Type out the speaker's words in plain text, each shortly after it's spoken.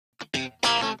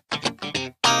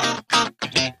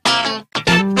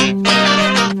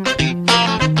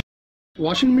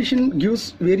Washing machine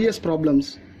gives various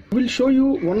problems. I will show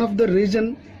you one of the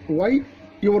reason why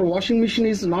your washing machine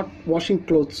is not washing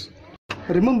clothes.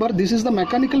 Remember, this is the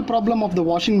mechanical problem of the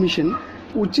washing machine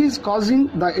which is causing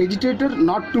the agitator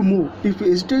not to move. If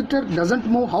agitator doesn't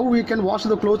move, how we can wash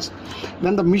the clothes?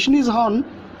 When the machine is on,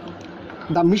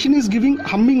 the machine is giving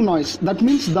humming noise. That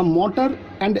means the motor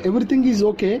and everything is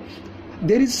okay.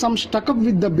 There is some stuck up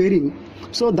with the bearing.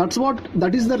 So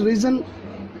that is the reason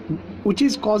which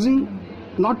is causing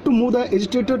not to move the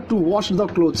agitator to wash the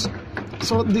clothes.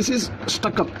 So this is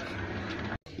stuck up.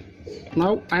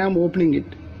 Now I am opening it.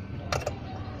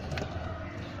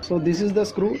 So this is the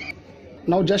screw.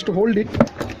 Now just hold it.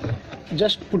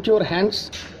 Just put your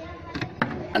hands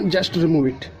and just remove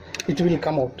it. It will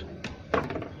come out.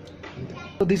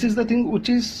 So this is the thing which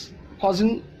is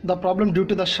causing the problem due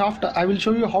to the shaft. I will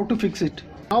show you how to fix it.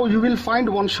 Now you will find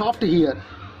one shaft here.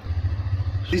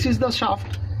 This is the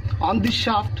shaft. On this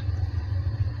shaft,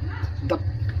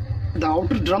 the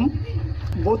outer drum,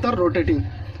 both are rotating.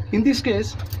 In this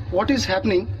case, what is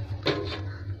happening?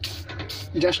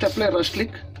 Just apply rust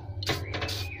lick.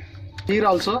 Here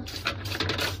also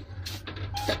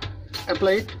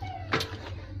apply it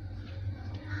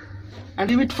and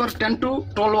leave it for 10 to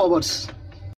 12 hours.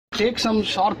 Take some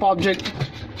sharp object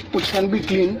which can be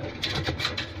clean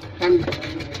and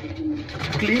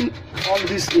clean all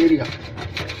this area.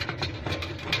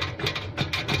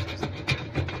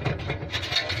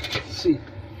 See,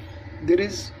 there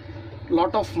is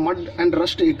lot of mud and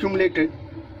rust accumulated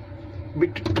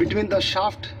between the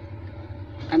shaft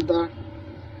and the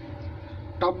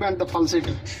tub and the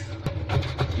pulsator.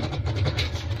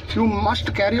 You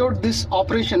must carry out this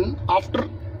operation after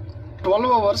 12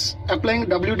 hours applying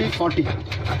WD-40.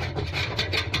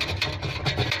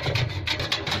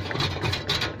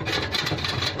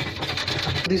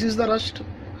 This is the rust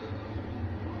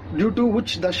due to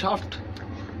which the shaft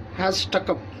has stuck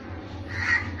up.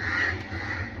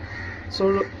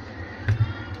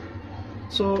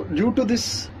 So due to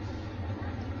this,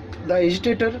 the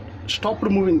agitator stopped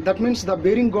moving. That means the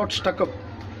bearing got stuck up.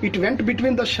 It went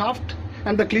between the shaft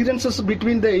and the clearances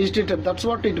between the agitator. That's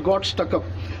what it got stuck up.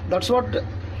 That's what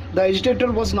the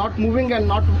agitator was not moving and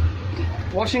not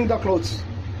washing the clothes.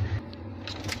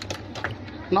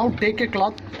 Now take a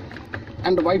cloth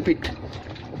and wipe it.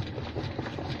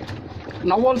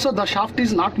 Now also the shaft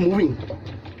is not moving.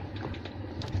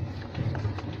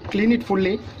 Clean it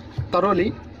fully,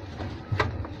 thoroughly.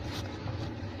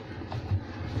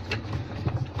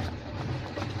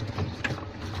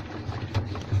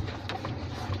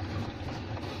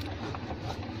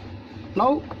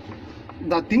 Now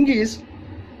the thing is,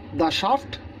 the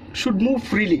shaft should move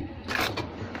freely.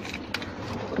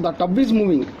 The tub is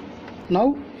moving.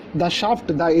 Now the shaft,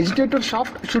 the agitator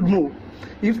shaft should move.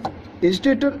 If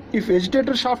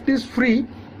agitator shaft is free,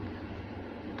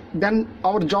 then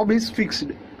our job is fixed.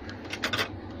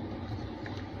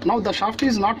 Now the shaft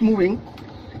is not moving.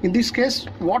 In this case,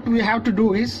 what we have to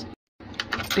do is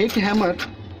take a hammer.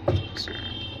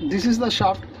 This is the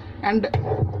shaft and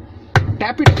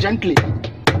tap it gently.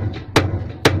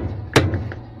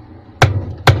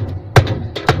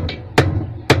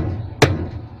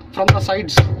 From the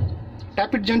sides.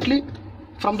 Tap it gently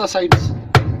from the sides.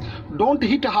 Don't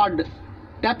hit hard.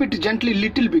 Tap it gently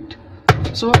little bit.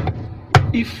 So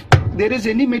if there is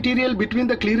any material between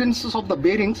the clearances of the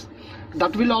bearings,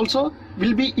 that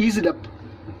will be eased up.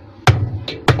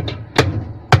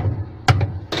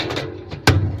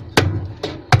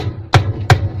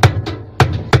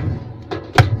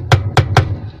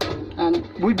 And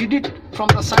we did it from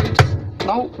the sides.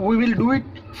 Now we will do it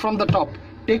from the top.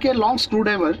 Take a long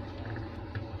screwdriver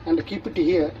and keep it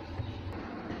here.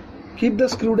 Keep the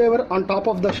screwdriver on top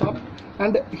of the shaft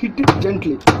and hit it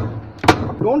gently.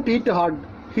 Don't hit hard,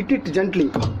 hit it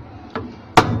gently.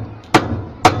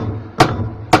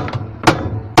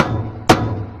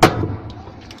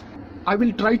 I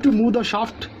will try to move the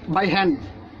shaft by hand,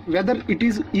 whether it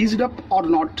is eased up or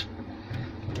not.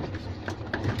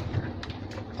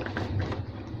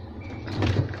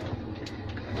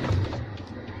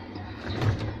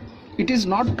 It is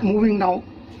not moving now.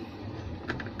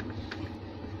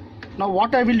 Now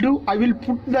what I will do, I will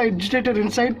put the agitator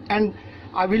inside and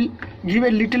I will give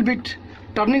a little bit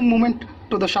turning movement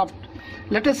to the shaft.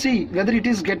 Let us see whether it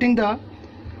is getting the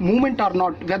movement or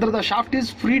not, whether the shaft is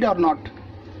freed or not.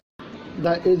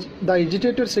 The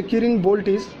agitator securing bolt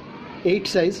is 8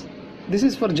 size. This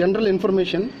is for general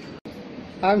information.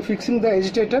 I am fixing the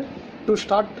agitator to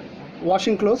start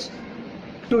washing clothes,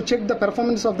 to check the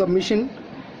performance of the machine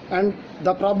and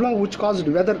the problem which caused,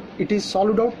 whether it is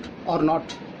solved out or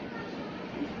not.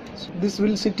 So this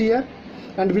will sit here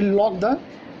and will lock the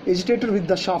agitator with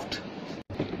the shaft.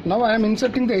 Now I am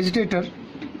inserting the agitator.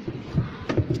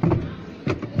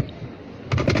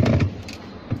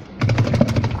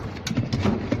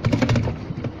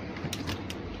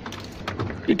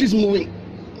 It is moving.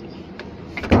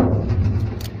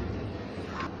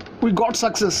 We got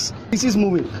success. This is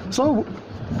moving. So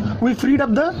we freed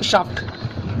up the shaft.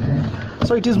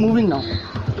 So it is moving now.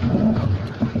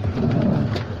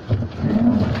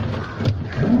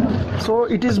 So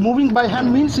it is moving by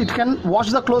hand means it can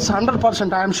wash the clothes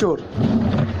 100%, I am sure.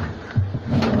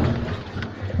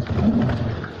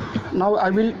 Now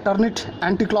I will turn it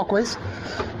anti-clockwise.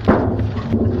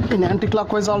 In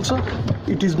anti-clockwise also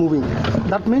it is moving.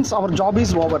 That means our job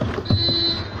is over.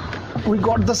 We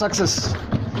got the success.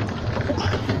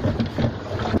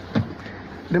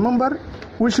 Remember,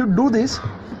 we should do this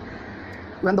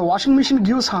when the washing machine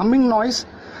gives humming noise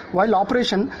while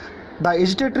operation. The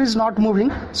agitator is not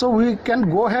moving, so we can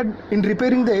go ahead in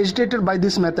repairing the agitator by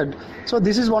this method. So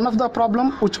this is one of the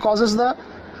problem which causes the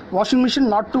washing machine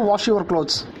not to wash your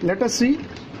clothes. Let us see.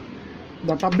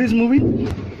 The tub is moving.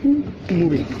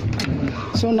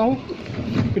 So now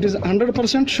it is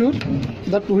 100% sure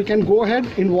that we can go ahead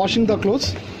in washing the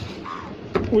clothes.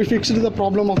 We fixed the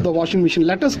problem of the washing machine.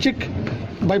 Let us check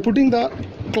by putting the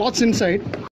cloths inside.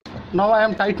 Now I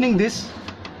am tightening this.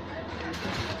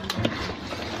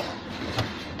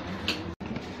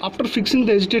 After fixing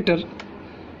the agitator,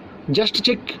 just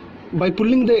check by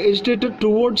pulling the agitator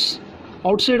towards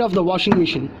outside of the washing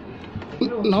machine.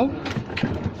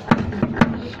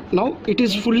 Now it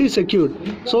is fully secured,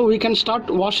 so we can start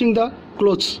washing the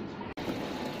clothes.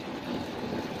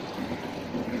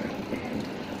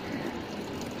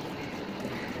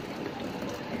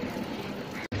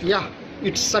 Yeah,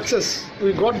 it's success.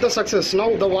 We got the success.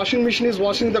 Now the washing machine is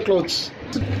washing the clothes.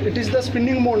 It is the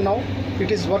spinning mode now.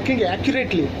 It is working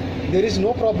accurately. There is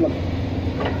no problem.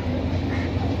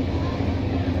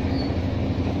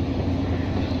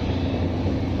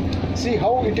 See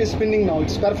how it is spinning now.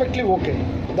 It's perfectly okay.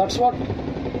 That's what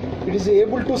it is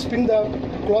able to spin the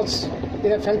clothes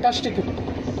in a fantastic way.